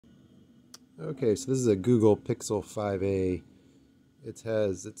Okay, so this is a Google Pixel 5a.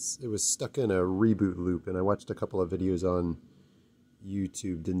 It was stuck in a reboot loop, and I watched a couple of videos on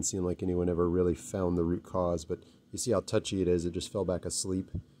YouTube. Didn't seem like anyone ever really found the root cause, but you see how touchy it is. It just fell back asleep.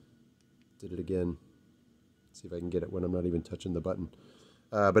 Did it again. See if I can get it when I'm not even touching the button.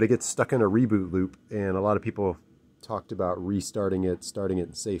 But it gets stuck in a reboot loop, and a lot of people talked about restarting it, starting it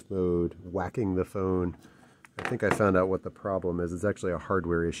in safe mode, whacking the phone. I think I found out what the problem is. It's actually a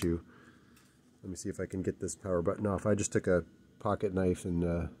hardware issue. Let me see if I can get this power button off. I just took a pocket knife and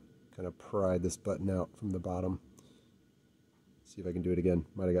kind of pried this button out from the bottom. See if I can do it again.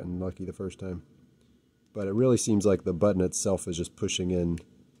 Might have gotten lucky the first time. But it really seems like the button itself is just pushing in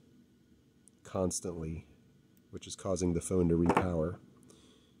constantly, which is causing the phone to repower.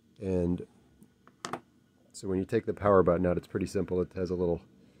 And so when you take the power button out, it's pretty simple. It has a little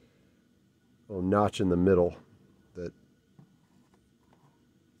notch in the middle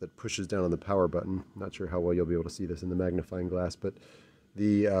that pushes down on the power button. Not sure how well you'll be able to see this in the magnifying glass, but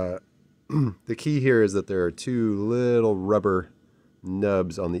the the key here is that there are two little rubber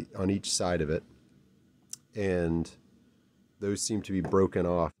nubs on each side of it, and those seem to be broken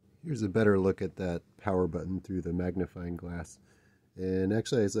off. Here's a better look at that power button through the magnifying glass. And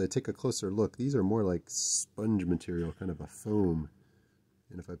actually, as I take a closer look, these are more like sponge material, kind of a foam.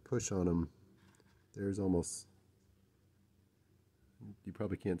 And if I push on them, there's almost, you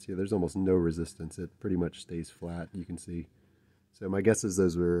probably can't see it, there's almost no resistance. It pretty much stays flat, you can see. So my guess is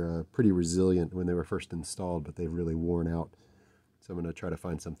those were pretty resilient when they were first installed, but they've really worn out. So I'm going to try to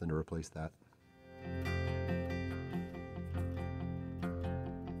find something to replace that.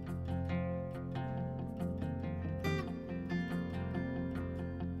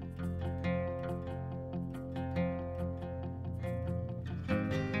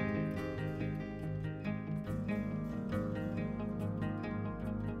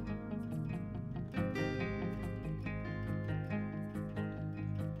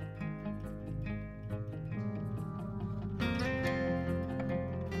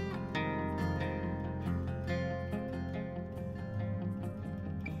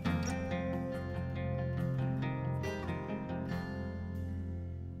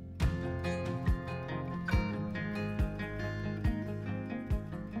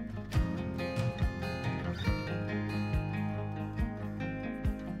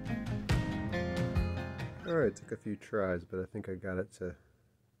 Alright, took a few tries, but I think I got it to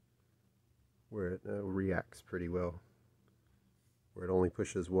where it reacts pretty well, where it only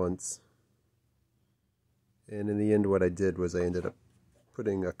pushes once. And in the end, what I did was I ended up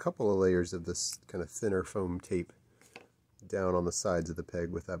putting a couple of layers of this kind of thinner foam tape down on the sides of the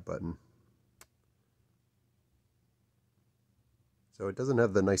peg with that button. So it doesn't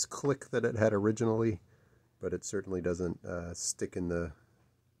have the nice click that it had originally, but it certainly doesn't stick in the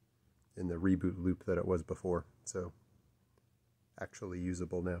reboot loop that it was before. So actually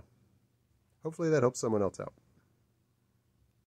usable now. Hopefully that helps someone else out.